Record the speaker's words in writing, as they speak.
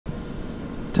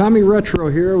Tommy Retro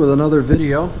here with another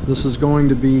video. This is going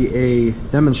to be a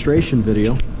demonstration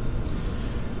video.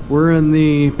 We're in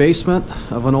the basement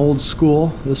of an old school.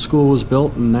 This school was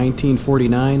built in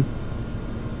 1949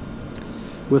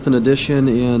 with an addition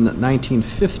in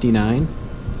 1959.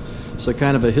 So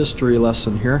kind of a history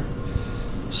lesson here.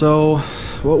 So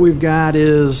what we've got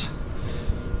is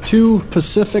two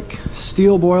Pacific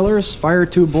steel boilers, fire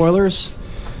tube boilers.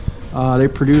 They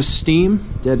produce steam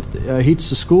that heats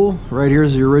the school. Right here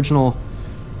is the original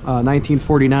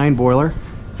 1949 boiler.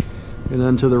 And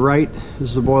then to the right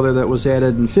is the boiler that was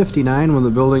added in 59 when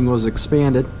the building was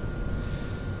expanded.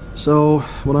 So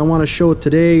what I want to show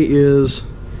today is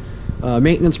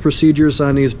maintenance procedures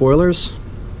on these boilers.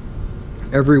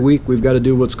 Every week we've got to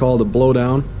do what's called a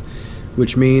blowdown,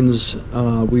 which means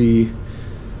we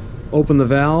open the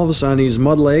valves on these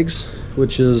mud legs,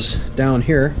 which is down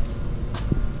here.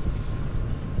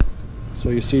 So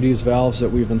you see these valves that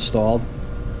we've installed.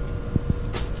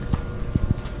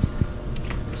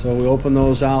 So we open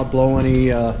those out, blow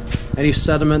any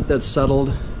sediment that's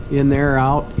settled in there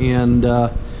out, and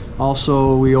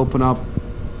also we open up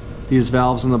these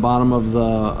valves in the bottom of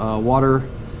the water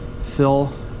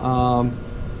fill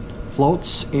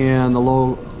floats and the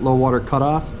low water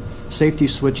cutoff safety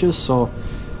switches. So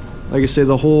like I say,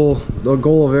 the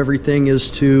goal of everything is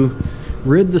to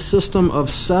rid the system of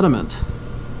sediment.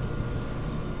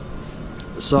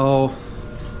 So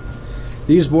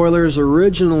these boilers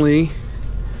originally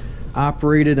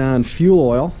operated on fuel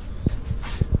oil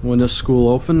when this school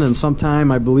opened, and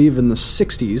sometime I believe in the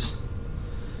 60s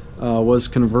was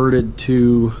converted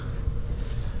to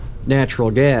natural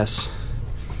gas.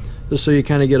 Just so you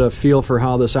kind of get a feel for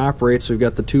how this operates, we've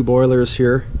got the two boilers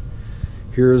here.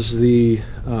 Here's the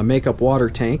makeup water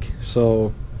tank.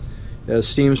 So as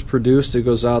steam's produced, it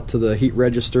goes out to the heat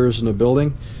registers in the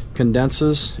building,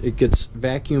 condenses, it gets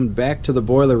vacuumed back to the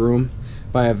boiler room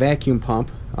by a vacuum pump.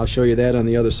 I'll show you that on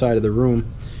the other side of the room.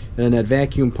 And that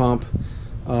vacuum pump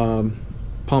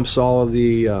pumps all of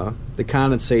the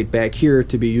condensate back here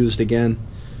to be used again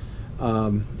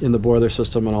in the boiler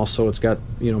system, and also it's got,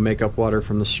 you know, makeup water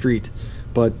from the street.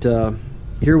 But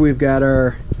here we've got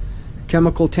our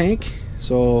chemical tank,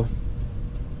 so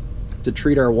to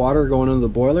treat our water going into the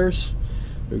boilers.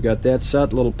 We've got that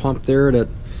set, little pump there that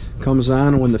comes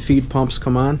on when the feed pumps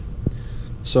come on.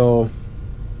 So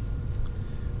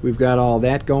we've got all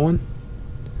that going.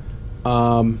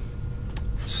 Let's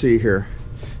see here.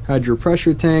 Hydro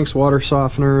pressure tanks, water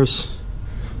softeners,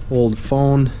 old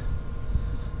phone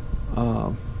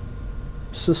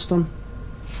system.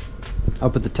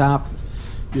 Up at the top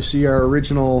you see our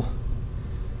original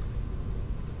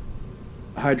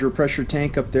hydro pressure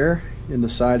tank up there in the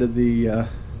side of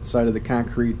the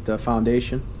concrete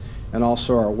foundation, and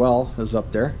also our well is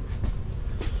up there.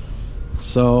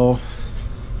 So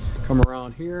come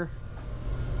around here,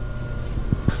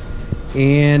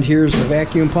 and here's the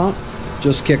vacuum pump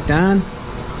just kicked on.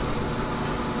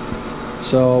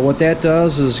 So what that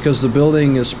does is, because the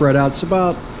building is spread out, it's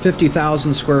about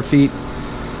 50,000 square feet.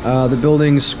 The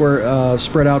building's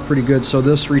spread out pretty good, so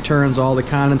this returns all the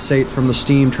condensate from the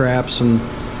steam traps and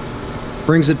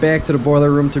brings it back to the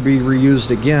boiler room to be reused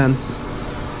again.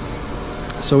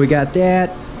 So we got that.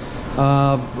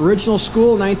 Original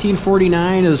school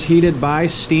 1949 is heated by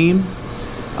steam.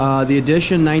 The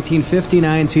addition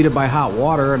 1959 is heated by hot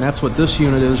water, and that's what this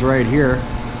unit is right here.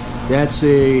 That's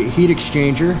a heat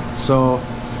exchanger. So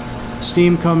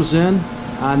steam comes in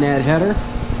on that header.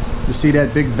 You see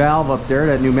that big valve up there,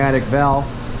 that pneumatic valve,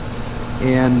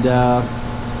 and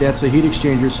that's a heat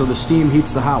exchanger. So the steam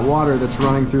heats the hot water that's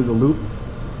running through the loop,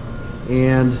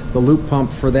 and the loop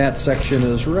pump for that section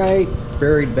is right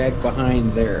buried back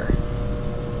behind there.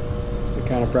 You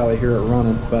kind of probably hear it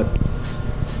running, but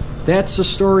that's the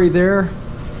story there.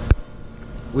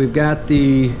 We've got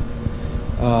the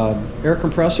air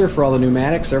compressor for all the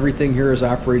pneumatics. Everything here is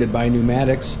operated by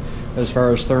pneumatics as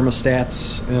far as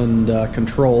thermostats and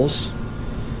controls.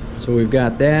 So we've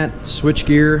got that, switch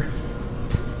gear,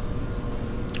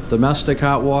 domestic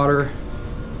hot water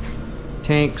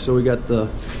tank. So we got the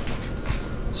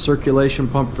circulation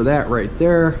pump for that right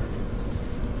there,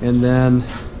 and then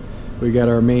we got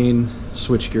our main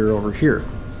switch gear over here.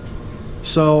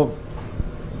 So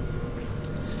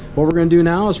what we're going to do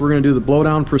now is we're going to do the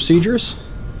blowdown procedures,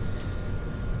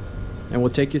 and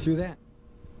we'll take you through that.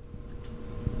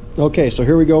 Okay, so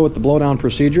here we go with the blowdown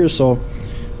procedures. So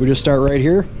we just start right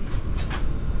here.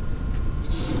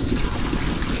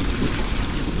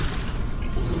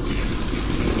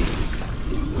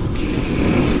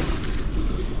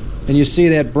 And you see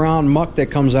that brown muck that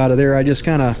comes out of there. I just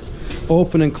kind of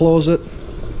open and close it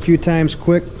a few times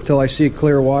quick till I see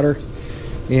clear water.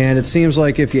 And it seems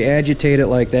like if you agitate it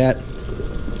like that,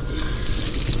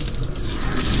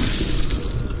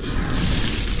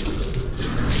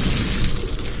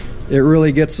 it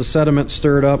really gets the sediment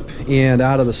stirred up and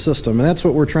out of the system. And that's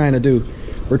what we're trying to do.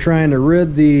 We're trying to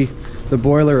rid the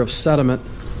boiler of sediment.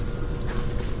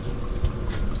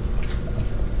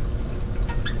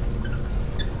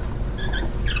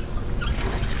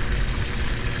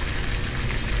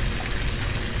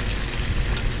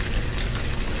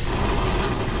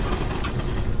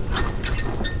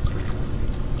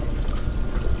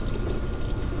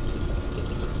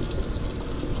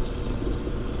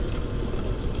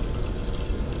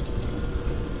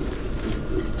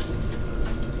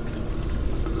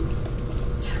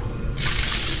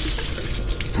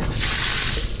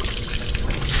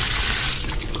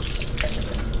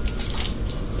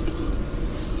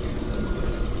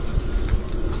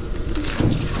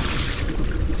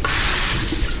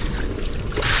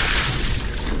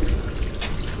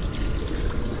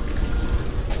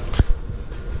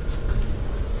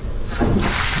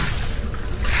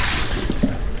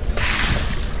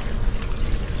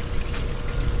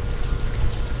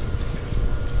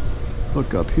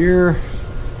 Look up here.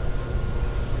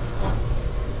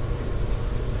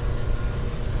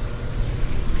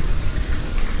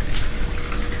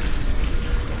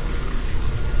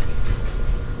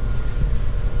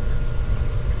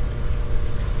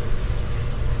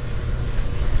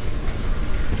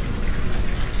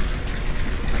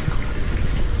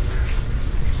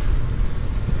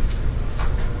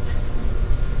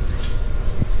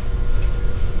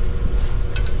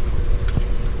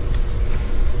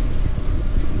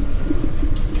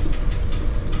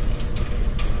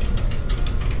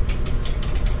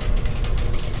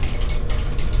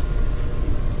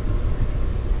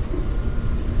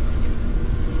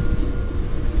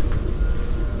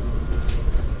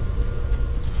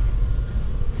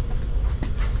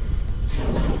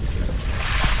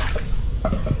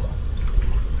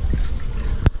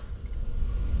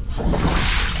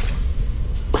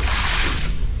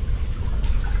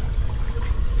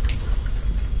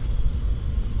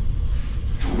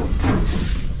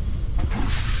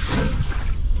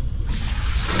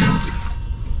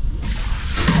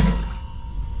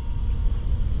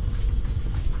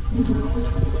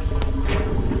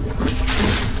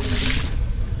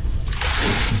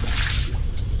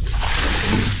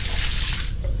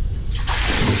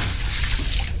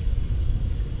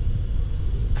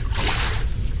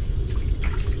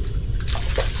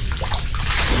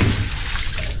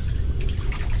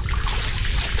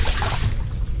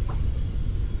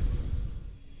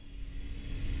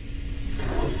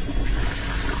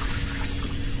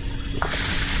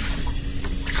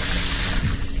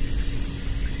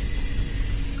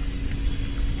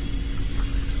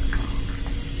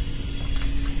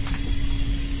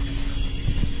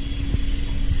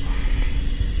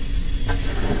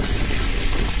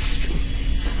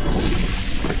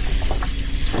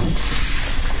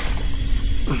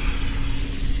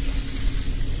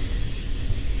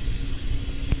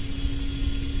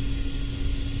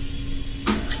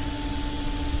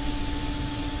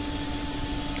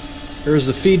 There's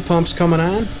the feed pumps coming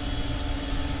on.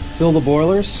 Fill the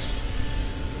boilers.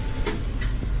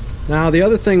 Now the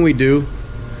other thing we do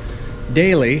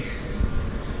daily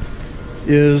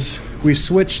is we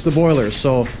switch the boilers.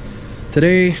 So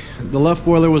today the left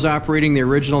boiler was operating the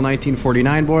original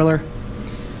 1949 boiler,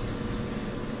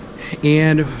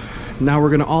 and now we're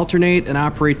going to alternate and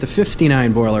operate the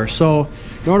 59 boiler. So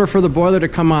in order for the boiler to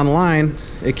come online,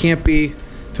 it can't be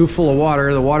too full of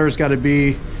water. The water's got to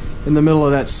be in the middle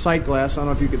of that sight glass. I don't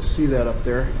know if you can see that up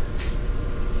there,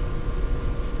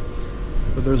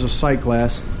 but there's a sight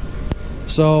glass.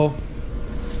 So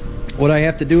what I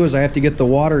have to do is I have to get the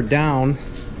water down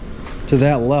to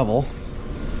that level.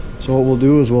 So what we'll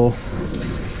do is we'll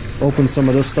open some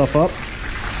of this stuff up,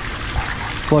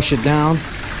 flush it down,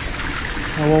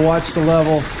 and we'll watch the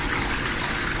level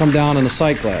come down in the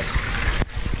sight glass.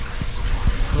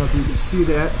 I don't know if you can see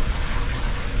that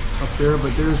up there,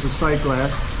 but there's the sight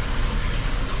glass.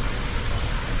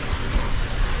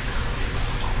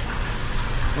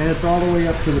 And it's all the way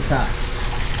up to the top.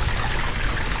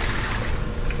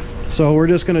 So we're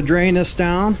just going to drain this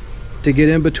down to get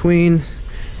in between,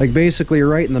 like basically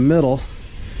right in the middle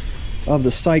of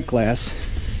the sight glass.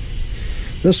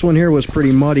 This one here was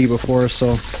pretty muddy before,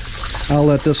 so I'll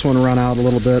let this one run out a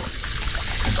little bit.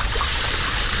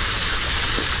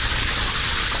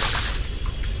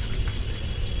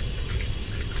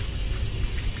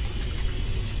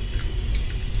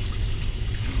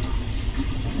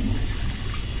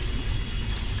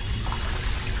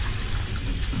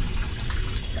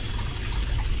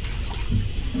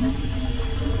 All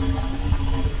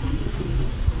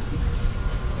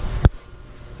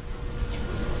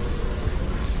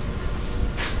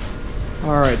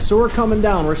right, so we're coming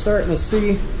down. We're starting to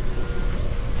see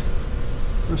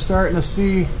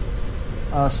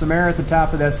some air at the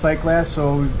top of that sight glass.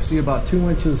 So we see about 2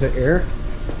 inches of air.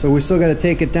 So we still got to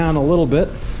take it down a little bit.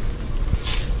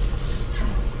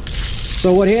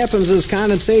 So what happens is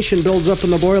condensation builds up in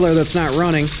the boiler that's not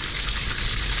running,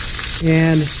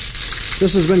 and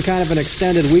this has been kind of an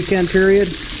extended weekend period,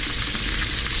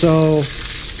 so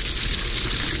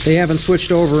they haven't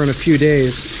switched over in a few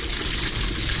days.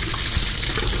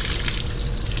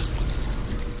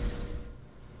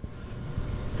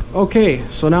 Okay,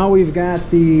 so now we've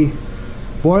got the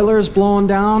boilers blowing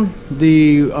down.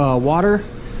 The water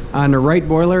on the right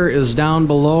boiler is down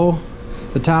below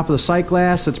the top of the sight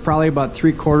glass. It's probably about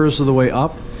 3/4 of the way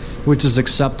up, which is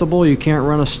acceptable. You can't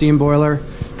run a steam boiler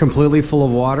completely full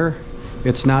of water.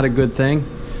 It's not a good thing.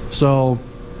 So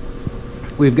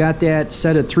we've got that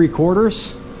set at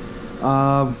 3/4.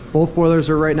 Both boilers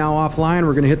are right now offline.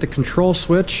 We're going to hit the control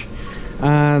switch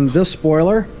on this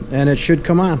boiler and it should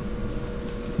come on.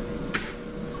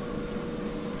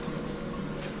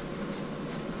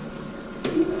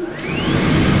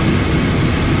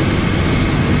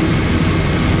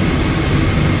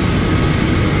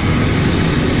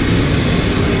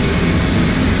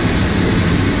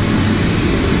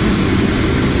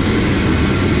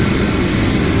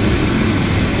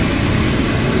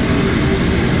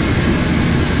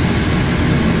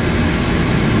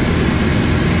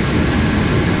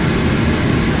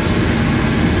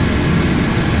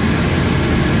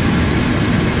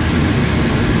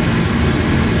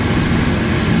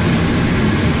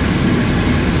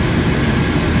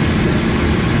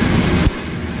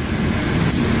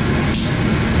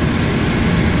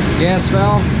 Gas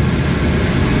valve,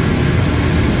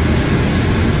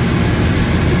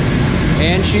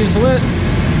 and she's lit.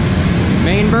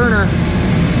 Main burner.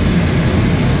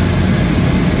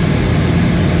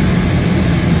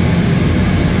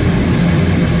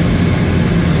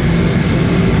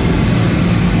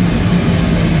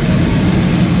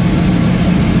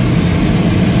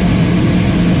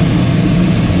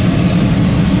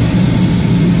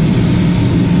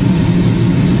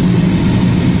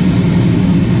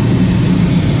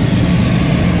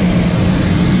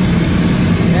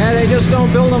 They just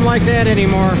don't build them like that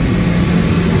anymore.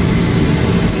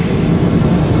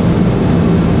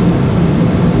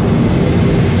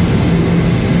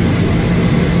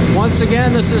 Once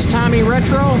again, this is Tommy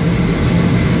Retro.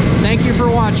 Thank you for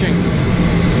watching.